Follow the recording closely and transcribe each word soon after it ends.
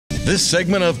This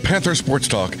segment of Panther Sports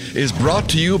Talk is brought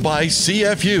to you by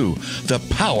CFU, the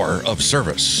power of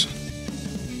service.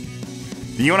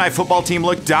 The UNI football team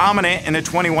looked dominant in a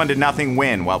 21-0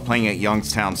 win while playing at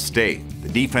Youngstown State. The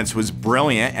defense was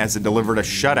brilliant as it delivered a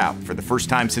shutout for the first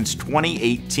time since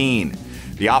 2018.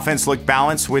 The offense looked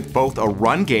balanced with both a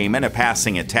run game and a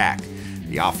passing attack.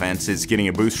 The offense is getting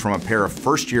a boost from a pair of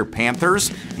first-year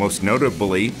Panthers, most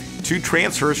notably 2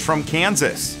 transfers from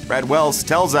Kansas. Brad Wells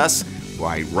tells us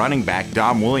why running back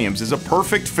Dom Williams is a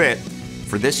perfect fit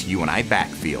for this UNI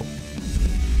backfield.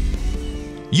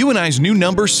 UNI's new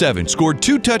number 7 scored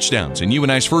 2 touchdowns in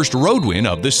UNI's first road win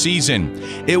of the season.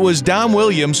 It was Dom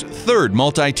Williams' 3rd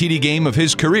multi-TD game of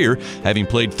his career, having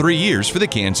played 3 years for the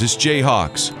Kansas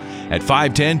Jayhawks. At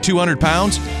 5'10", 200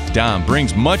 pounds, Dom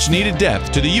brings much-needed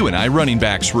depth to the UNI running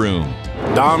backs room.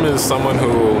 Dom is someone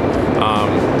who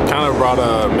kind of brought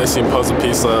a missing puzzle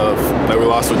piece that we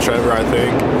lost with Trevor, I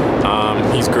think.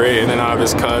 He's great in and out of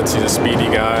his cuts. He's a speedy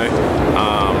guy.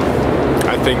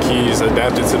 I think he's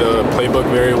adapted to the playbook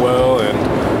very well, and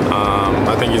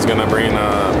I think he's going to bring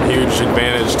a huge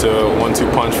advantage to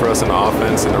 1-2 punch for us in the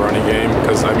offense in the running game,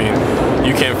 because, I mean,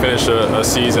 you can't finish a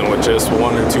season with just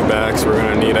 1 or 2 backs. We're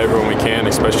going to need everyone we can,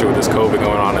 especially with this COVID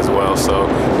going on as well. So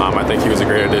I think he was a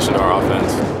great addition to our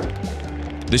offense.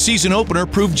 The season opener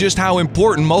proved just how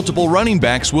important multiple running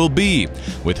backs will be.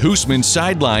 With Hoosman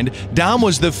sidelined, Dom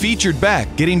was the featured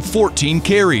back, getting 14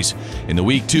 carries. In the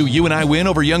Week 2 UNI win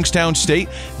over Youngstown State,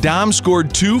 Dom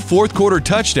scored 2 fourth-quarter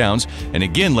touchdowns and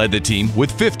again led the team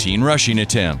with 15 rushing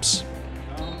attempts.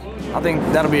 I think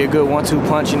that'll be a good 1-2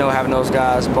 punch, having those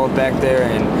guys both back there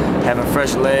and having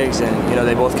fresh legs, and,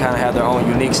 they both kind of have their own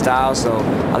unique style, so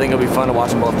I think it'll be fun to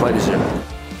watch them both play this year.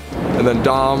 And then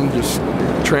Dom just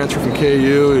transferred from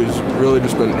KU. He's really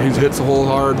just he hits the hole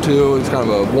hard too. He's kind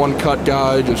of a one-cut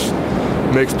guy, just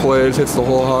makes plays, hits the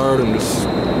hole hard, and just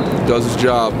does his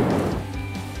job.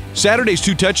 Saturday's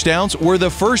 2 touchdowns were the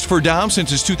first for Dom since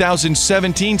his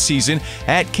 2017 season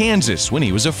at Kansas when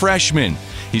he was a freshman.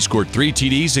 He scored 3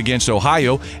 TDs against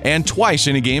Ohio and twice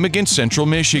in a game against Central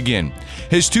Michigan.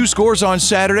 His 2 scores on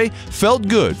Saturday felt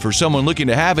good for someone looking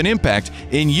to have an impact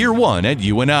in year 1 at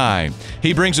UNI.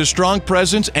 He brings a strong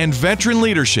presence and veteran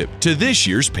leadership to this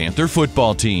year's Panther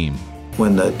football team.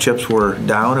 When the chips were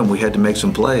down and we had to make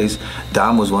some plays,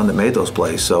 Dom was one that made those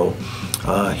plays. So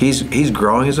he's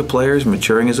growing as a player, he's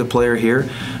maturing as a player here,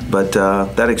 but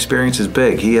that experience is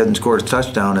big. He hadn't scored a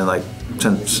touchdown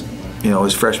since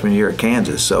his freshman year at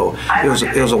Kansas. So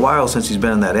it was a while since he's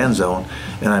been in that end zone,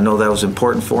 and I know that was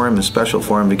important for him and special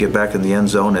for him to get back in the end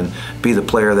zone and be the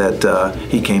player that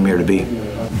he came here to be.